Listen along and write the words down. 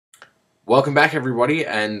Welcome back, everybody,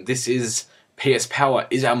 and this is pspower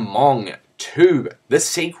is a Mong 2, the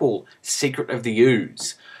sequel, Secret of the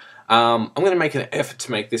Ooze. I'm going to make an effort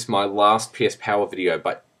to make this my last pspower video,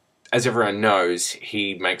 but as everyone knows,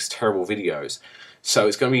 he makes terrible videos, so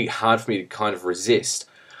it's going to be hard for me to kind of resist.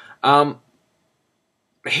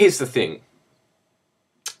 Here's the thing.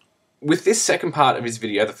 With this second part of his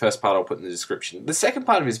video, the first part I'll put in the description, the second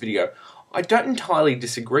part of his video, I don't entirely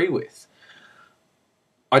disagree with.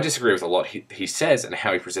 I disagree with a lot he says and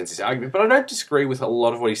how he presents his argument, but I don't disagree with a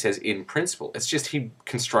lot of what he says in principle. It's just he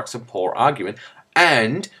constructs a poor argument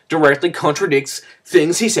and directly contradicts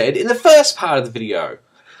things he said in the first part of the video.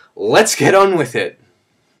 Let's get on with it.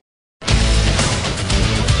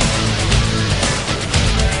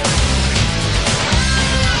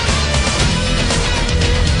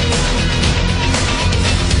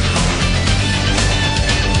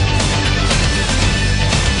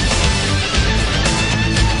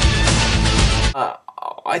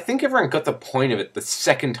 I think everyone got the point of it the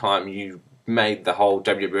second time you made the whole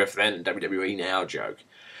WWF then and WWE now joke.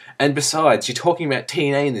 And besides, you're talking about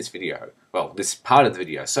TNA in this video. Well, this part of the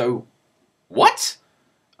video. So, what?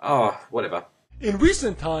 Oh, whatever. In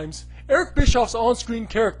recent times, Eric Bischoff's on-screen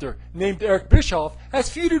character, named Eric Bischoff, has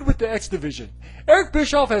feuded with the X Division. Eric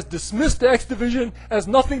Bischoff has dismissed the X Division as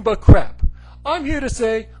nothing but crap. I'm here to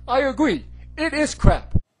say, I agree. It is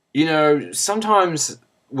crap. You know, sometimes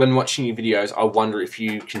when watching your videos, I wonder if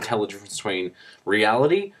you can tell the difference between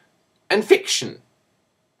reality and fiction.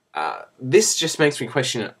 This just makes me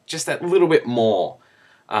question it just that little bit more.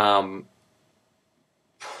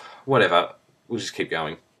 Whatever. We'll just keep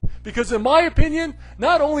going. Because in my opinion,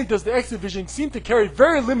 not only does the X Division seem to carry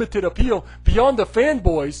very limited appeal beyond the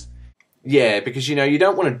fanboys. Yeah, because, you know, you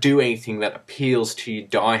don't want to do anything that appeals to your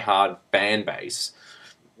die-hard fan base.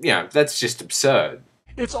 You know, that's just absurd.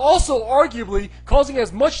 It's also arguably causing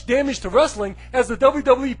as much damage to wrestling as the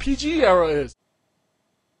WWE PG era is.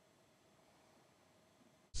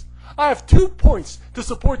 I have 2 points to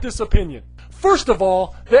support this opinion. First of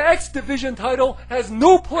all, the X Division title has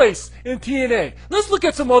no place in TNA. Let's look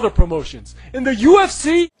at some other promotions. In the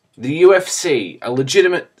UFC... The UFC, a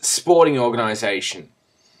legitimate sporting organization.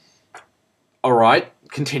 Alright,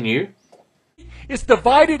 continue. It's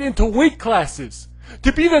divided into weight classes.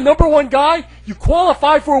 To be the #1 guy, you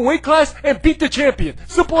qualify for a weight class and beat the champion.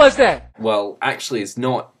 Simple as that. Well, actually, it's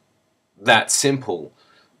not that simple,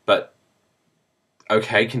 but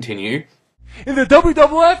okay, continue. In the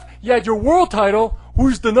WWF, you had your world title,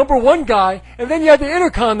 who's the #1 guy, and then you had the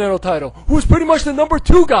Intercontinental title, who's pretty much the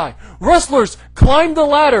 #2 guy. Wrestlers climbed the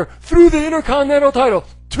ladder through the Intercontinental title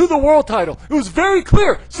to the world title. It was very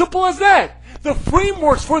clear. Simple as that. The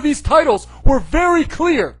frameworks for these titles were very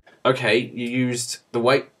clear. Okay, you used the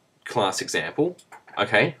weight class example.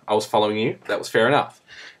 Okay, I was following you. That was fair enough.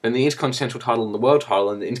 Then the Intercontinental title and the World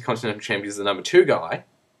title, and the Intercontinental Champion is the #2 guy,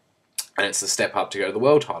 and it's the step up to go to the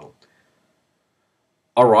World title.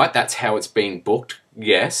 Alright, that's how it's being booked.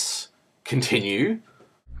 Yes. Continue.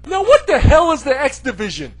 Now what the hell is the X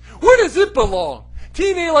Division? Where does it belong?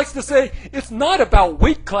 TNA likes to say it's not about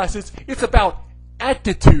weight classes, it's about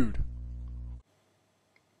attitude.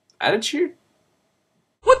 Attitude?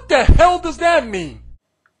 What the hell does that mean?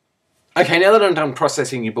 Okay, now that I'm done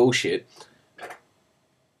processing your bullshit,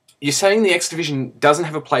 you're saying the X Division doesn't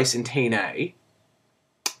have a place in TNA,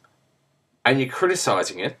 and you're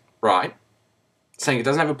criticizing it, right? Saying it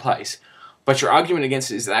doesn't have a place, but your argument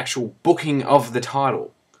against it is the actual booking of the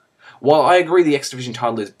title. While I agree the X Division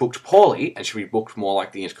title is booked poorly, and should be booked more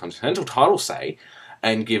like the Intercontinental title, say,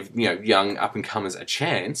 and give, you know, young up-and-comers a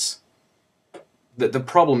chance, the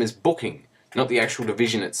problem is booking, not the actual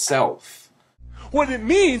division itself. What it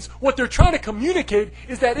means, what they're trying to communicate,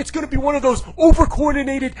 is that it's going to be one of those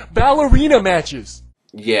over-coordinated ballerina matches.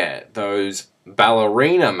 Yeah, those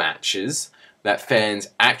ballerina matches that fans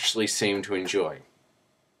actually seem to enjoy.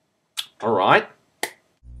 Alright.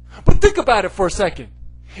 But think about it for a second.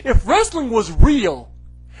 If wrestling was real,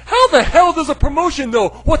 how the hell does a promotion know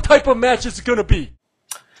what type of match it's going to be?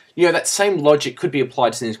 You know, that same logic could be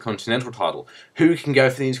applied to the Intercontinental title. Who can go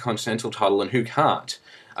for the Intercontinental title and who can't?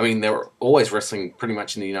 I mean, they're always wrestling pretty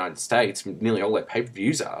much in the United States. Nearly all their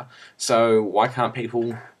pay-per-views are. So why can't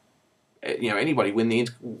people, you know, anybody win the...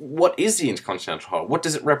 What is the Intercontinental title? What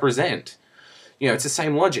does it represent? You know, it's the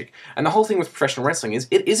same logic. And the whole thing with professional wrestling is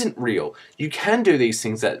it isn't real. You can do these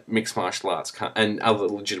things that mixed martial arts can't, and other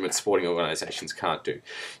legitimate sporting organizations can't do.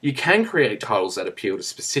 You can create titles that appeal to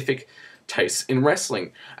specific tastes in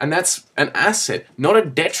wrestling, and that's an asset, not a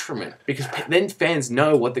detriment, because then fans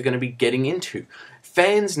know what they're going to be getting into.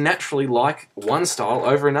 Fans naturally like one style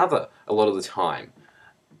over another a lot of the time,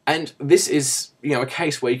 And this is, a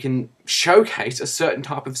case where you can showcase a certain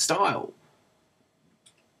type of style.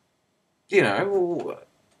 The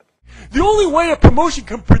only way a promotion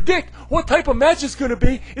can predict what type of match it's going to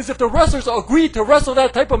be is if the wrestlers agree to wrestle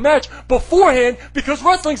that type of match beforehand, because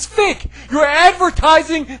wrestling's fake. You're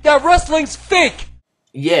advertising that wrestling's fake.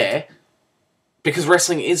 Yeah, because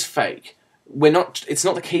wrestling is fake. It's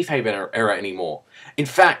not the kayfabe era anymore. In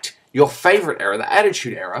fact, your favorite era, the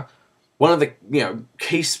Attitude Era, one of the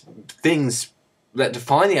key things that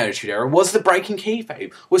defined the Attitude Era was the breaking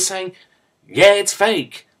kayfabe, was saying, yeah, it's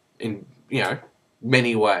fake in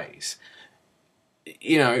many ways.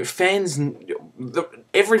 Fans,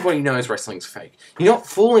 everybody knows wrestling's fake. You're not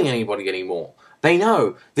fooling anybody anymore. They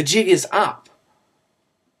know the jig is up.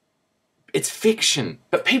 It's fiction,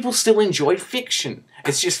 but people still enjoy fiction.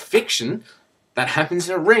 It's just fiction that happens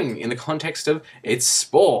in a ring in the context of it's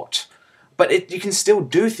sport. But you can still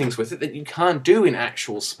do things with it that you can't do in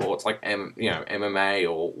actual sports like MMA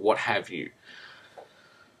or what have you.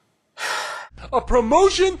 A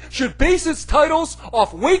promotion should base its titles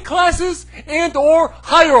off weight classes and or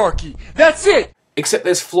hierarchy. That's it. Except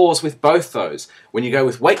there's flaws with both those. When you go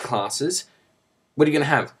with weight classes, what are you going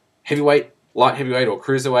to have? Heavyweight, light heavyweight, or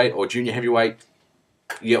cruiserweight, or junior heavyweight?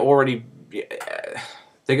 You're already...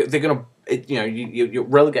 They're going to... You're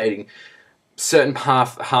relegating certain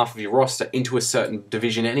half of your roster into a certain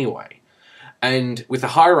division anyway. And with the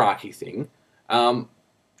hierarchy thing,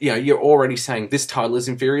 you're already saying this title is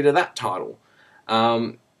inferior to that title.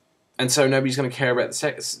 And so nobody's going to care about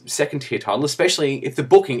the second tier title, especially if the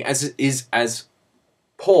booking is as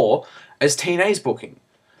poor as TNA's booking.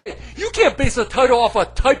 You can't base a title off a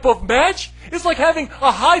type of match. It's like having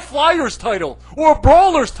a high flyers title, or a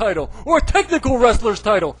brawlers title, or a technical wrestlers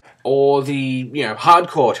title. Or the,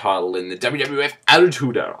 hardcore title in the WWF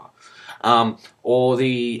Attitude Era. Or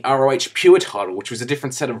the ROH Pure title, which was a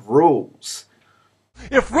different set of rules.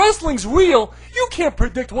 If wrestling's real, you can't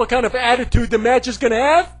predict what kind of attitude the match is going to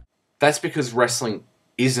have. That's because wrestling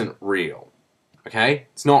isn't real. Okay?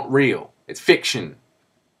 It's not real. It's fiction.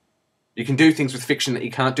 You can do things with fiction that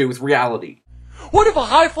you can't do with reality. What if a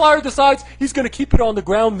high flyer decides he's going to keep it on the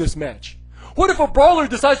ground this match? What if a brawler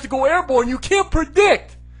decides to go airborne? You can't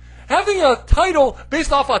predict. Having a title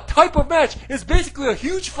based off a type of match is basically a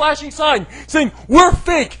huge flashing sign saying, we're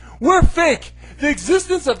fake, we're fake. The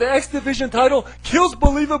existence of the X Division title kills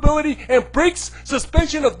believability and breaks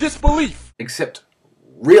suspension of disbelief. Except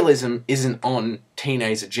realism isn't on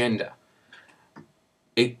TNA's agenda.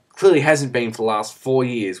 It clearly hasn't been for the last 4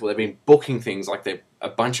 years, where they've been booking things like they're a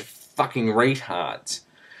bunch of fucking retards.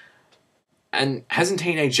 And hasn't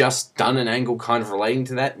TNA just done an angle kind of relating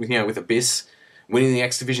to that, with Abyss winning the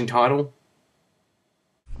X Division title?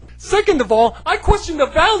 Second of all, I question the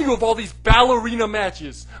value of all these ballerina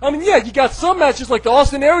matches. I mean, yeah, you got some matches like the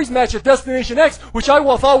Austin Aries match at Destination X, which I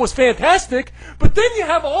thought was fantastic, but then you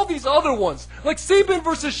have all these other ones, like Sabin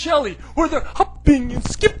versus Shelley, where they're hopping and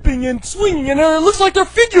skipping and swinging, and it looks like they're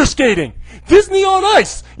figure skating. Disney on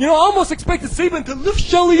Ice. I almost expected Sabin to lift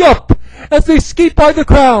Shelley up as they skate by the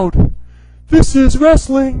crowd. This is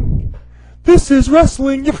wrestling. This is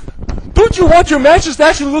wrestling. Don't you want your matches to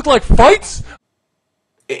actually look like fights?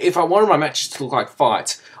 If I wanted my matches to look like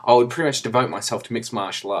fights, I would pretty much devote myself to mixed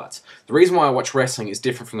martial arts. The reason why I watch wrestling is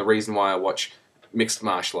different from the reason why I watch mixed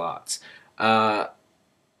martial arts. And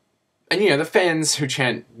the fans who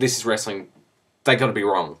chant, this is wrestling, they got to be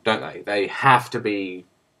wrong, don't they? They have to be,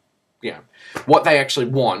 what they actually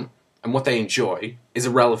want and what they enjoy is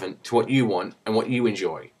irrelevant to what you want and what you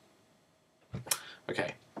enjoy.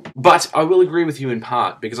 Okay. But I will agree with you in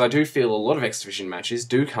part, because I do feel a lot of X Division matches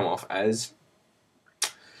do come off as,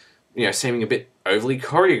 seeming a bit overly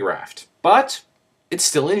choreographed. But it's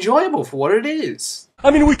still enjoyable for what it is. I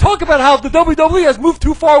mean, we talk about how the WWE has moved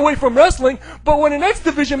too far away from wrestling, but when an X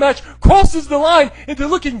Division match crosses the line into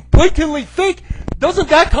looking blatantly fake, doesn't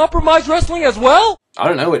that compromise wrestling as well? I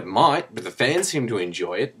don't know, it might, but the fans seem to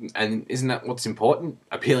enjoy it, and isn't that what's important?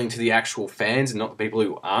 Appealing to the actual fans and not the people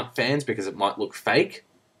who aren't fans because it might look fake?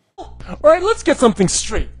 Alright, let's get something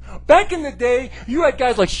straight. Back in the day, you had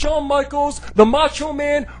guys like Shawn Michaels, the Macho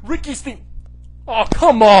Man, Ricky Sting. Oh,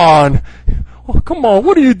 come on! Oh, come on,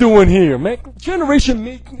 what are you doing here, man? Generation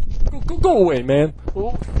Me. Go away, man.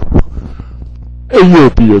 Oh. Hey, yo,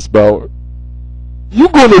 pspower. You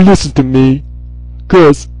gonna listen to me?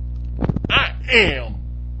 Cause I am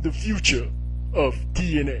the future of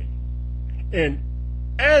TNA. And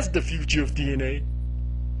as the future of TNA,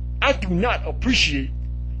 I do not appreciate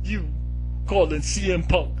you calling CM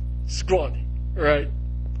Punk scrawny, right?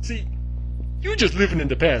 See, you just living in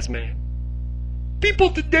the past, man. People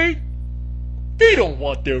today, they don't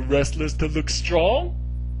want their wrestlers to look strong.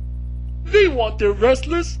 They want their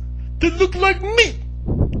wrestlers to look like me.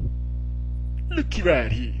 Look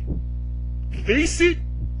right here. Face it,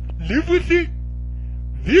 live with it.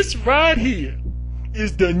 This right here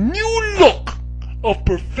is the new look of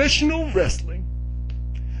professional wrestling.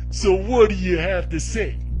 So what do you have to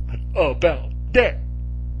say about that?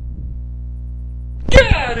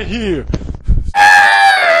 Get out of here!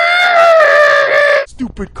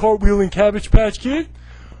 Stupid cartwheeling Cabbage Patch Kid.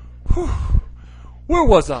 Whew. Where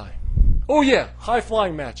was I? Oh yeah,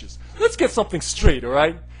 high-flying matches. Let's get something straight,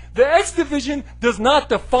 alright? The X Division does not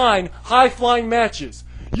define high-flying matches.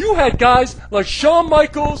 You had guys like Shawn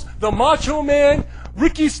Michaels, the Macho Man,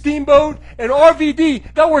 Ricky Steamboat, and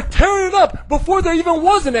RVD that were tearing it up before there even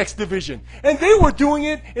was an X Division. And they were doing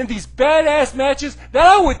it in these badass matches that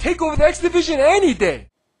I would take over the X Division any day.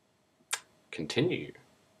 Continue.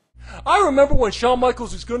 I remember when Shawn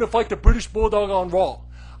Michaels was going to fight the British Bulldog on Raw.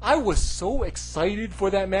 I was so excited for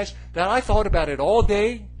that match that I thought about it all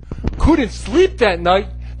day, couldn't sleep that night,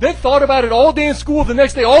 then thought about it all day in school the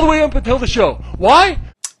next day, all the way up until the show. Why?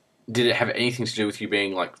 Did it have anything to do with you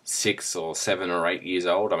being like 6 or 7 or 8 years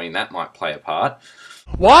old? I mean, that might play a part.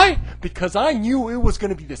 Why? Because I knew it was going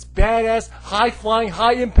to be this badass, high-flying,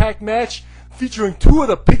 high-impact match featuring two of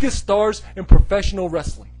the biggest stars in professional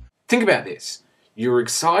wrestling. Think about this. You were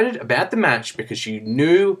excited about the match because you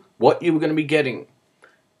knew what you were going to be getting.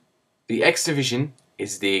 The X Division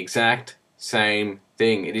is the exact same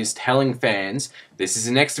thing. It is telling fans, this is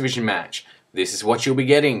an X Division match. This is what you'll be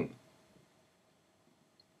getting.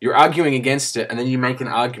 You're arguing against it, and then you make an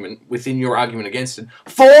argument within your argument against it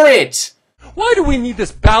for it! Why do we need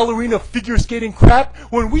this ballerina figure skating crap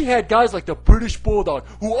when we had guys like the British Bulldog,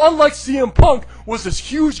 who unlike CM Punk was this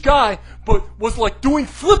huge guy, but was like doing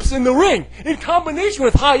flips in the ring in combination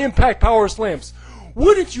with high impact power slams?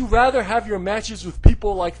 Wouldn't you rather have your matches with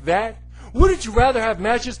people like that? Wouldn't you rather have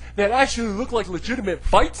matches that actually look like legitimate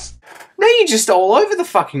fights? Now you're just all over the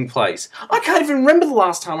fucking place. I can't even remember the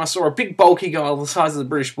last time I saw a big bulky guy the size of the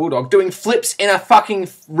British Bulldog doing flips in a fucking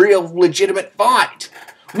real legitimate fight.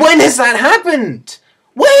 When has that happened?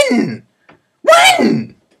 When?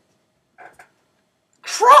 When?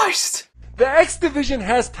 Christ! The X Division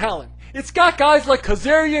has talent. It's got guys like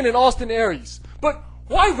Kazarian and Austin Aries. But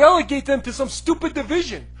why relegate them to some stupid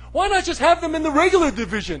division? Why not just have them in the regular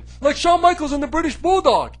division, like Shawn Michaels and the British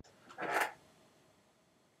Bulldog?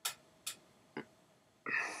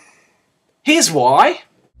 Here's why.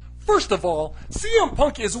 First of all, CM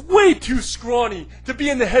Punk is way too scrawny to be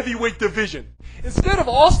in the heavyweight division. Instead of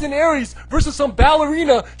Austin Aries versus some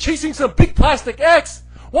ballerina chasing some big plastic X,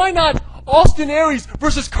 why not Austin Aries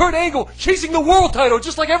versus Kurt Angle chasing the world title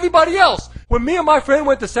just like everybody else? When me and my friend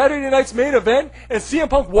went to Saturday night's main event and CM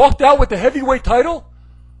Punk walked out with the heavyweight title,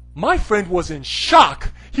 my friend was in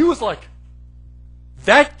shock. He was like,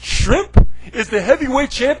 "That shrimp is the heavyweight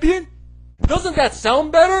champion? Doesn't that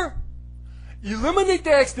sound better? Eliminate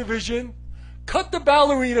the X Division, cut the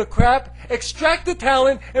ballerina crap, extract the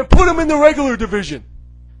talent, and put them in the regular division."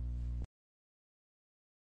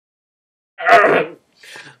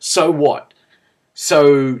 So what?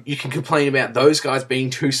 So you can complain about those guys being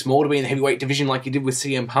too small to be in the heavyweight division like you did with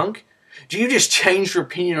CM Punk? Do you just change your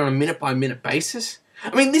opinion on a minute-by-minute basis?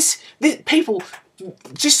 I mean, this people,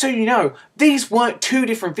 just so you know, these weren't two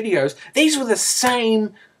different videos. These were the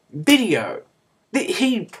same video.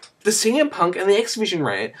 The CM Punk and the X Division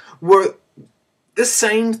rant were the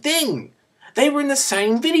same thing. They were in the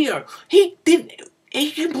same video. He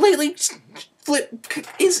completely flipped.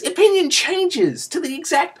 His opinion changes to the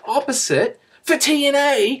exact opposite for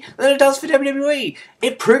TNA than it does for WWE.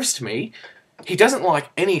 It proves to me he doesn't like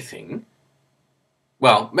anything.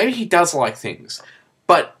 Well, maybe he does like things,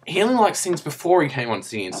 but he only likes things before he came onto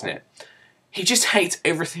the internet. He just hates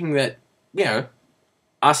everything that, you know,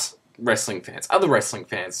 us wrestling fans, other wrestling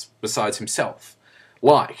fans besides himself,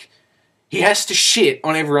 like. He has to shit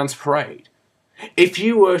on everyone's parade. If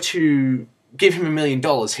you were to give him $1 million,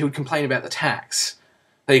 he would complain about the tax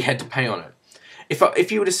that he had to pay on it.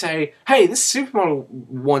 If you were to say, "Hey, this supermodel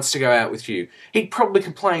wants to go out with you," he'd probably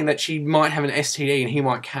complain that she might have an STD and he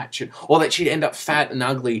might catch it, or that she'd end up fat and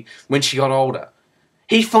ugly when she got older.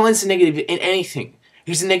 He finds the negative in anything.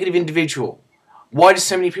 He's a negative individual. Why do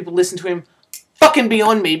so many people listen to him? Fucking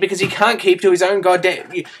beyond me, because he can't keep to his own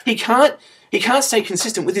goddamn... He can't stay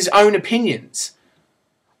consistent with his own opinions.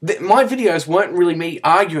 My videos weren't really me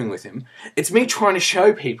arguing with him. It's me trying to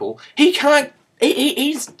show people he can't...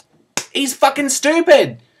 He's fucking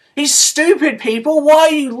stupid. He's stupid, people. Why are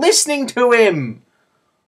you listening to him?